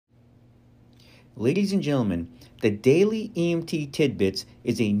Ladies and gentlemen, the Daily EMT Tidbits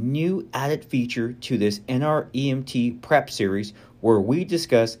is a new added feature to this NR EMT Prep series where we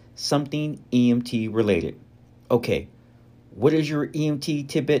discuss something EMT related. Okay, what is your EMT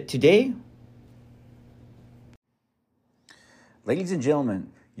tidbit today? Ladies and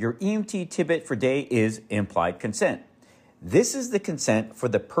gentlemen, your EMT tidbit for today is implied consent. This is the consent for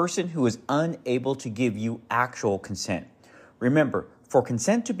the person who is unable to give you actual consent. Remember, for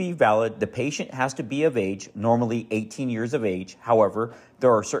consent to be valid, the patient has to be of age, normally 18 years of age. However,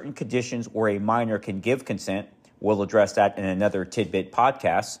 there are certain conditions where a minor can give consent. We'll address that in another tidbit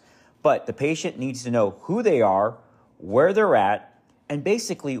podcast. But the patient needs to know who they are, where they're at, and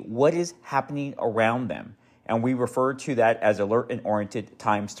basically what is happening around them. And we refer to that as alert and oriented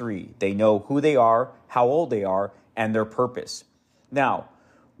times 3. They know who they are, how old they are, and their purpose. Now,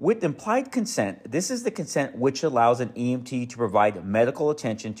 with implied consent, this is the consent which allows an EMT to provide medical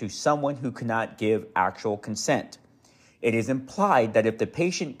attention to someone who cannot give actual consent. It is implied that if the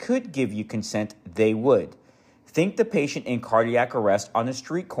patient could give you consent, they would. Think the patient in cardiac arrest on a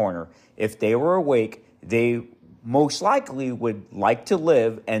street corner. If they were awake, they most likely would like to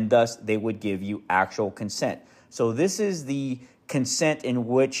live, and thus they would give you actual consent. So this is the consent in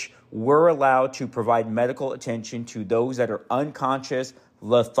which we're allowed to provide medical attention to those that are unconscious,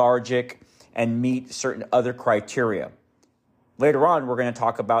 lethargic, and meet certain other criteria. Later on, we're going to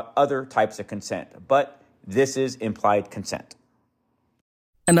talk about other types of consent, but this is implied consent.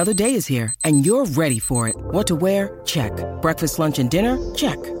 Another day is here, and you're ready for it. What to wear? Check. Breakfast, lunch, and dinner?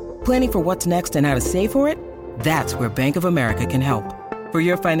 Check. Planning for what's next and how to save for it? That's where Bank of America can help. For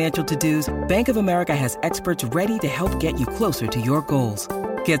your financial to-dos, Bank of America has experts ready to help get you closer to your goals.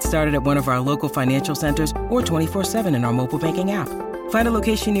 Get started at one of our local financial centers or 24/7 in our mobile banking app. Find a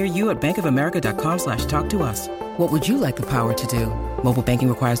location near you at bankofamerica.com/talktous. What would you like the power to do? Mobile banking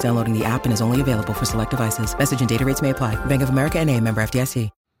requires downloading the app and is only available for select devices. Message and data rates may apply. Bank of America N.A., member FDIC.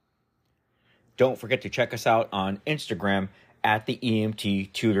 Don't forget to check us out on Instagram at the EMT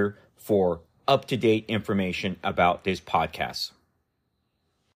Tutor for up-to-date information about this podcast.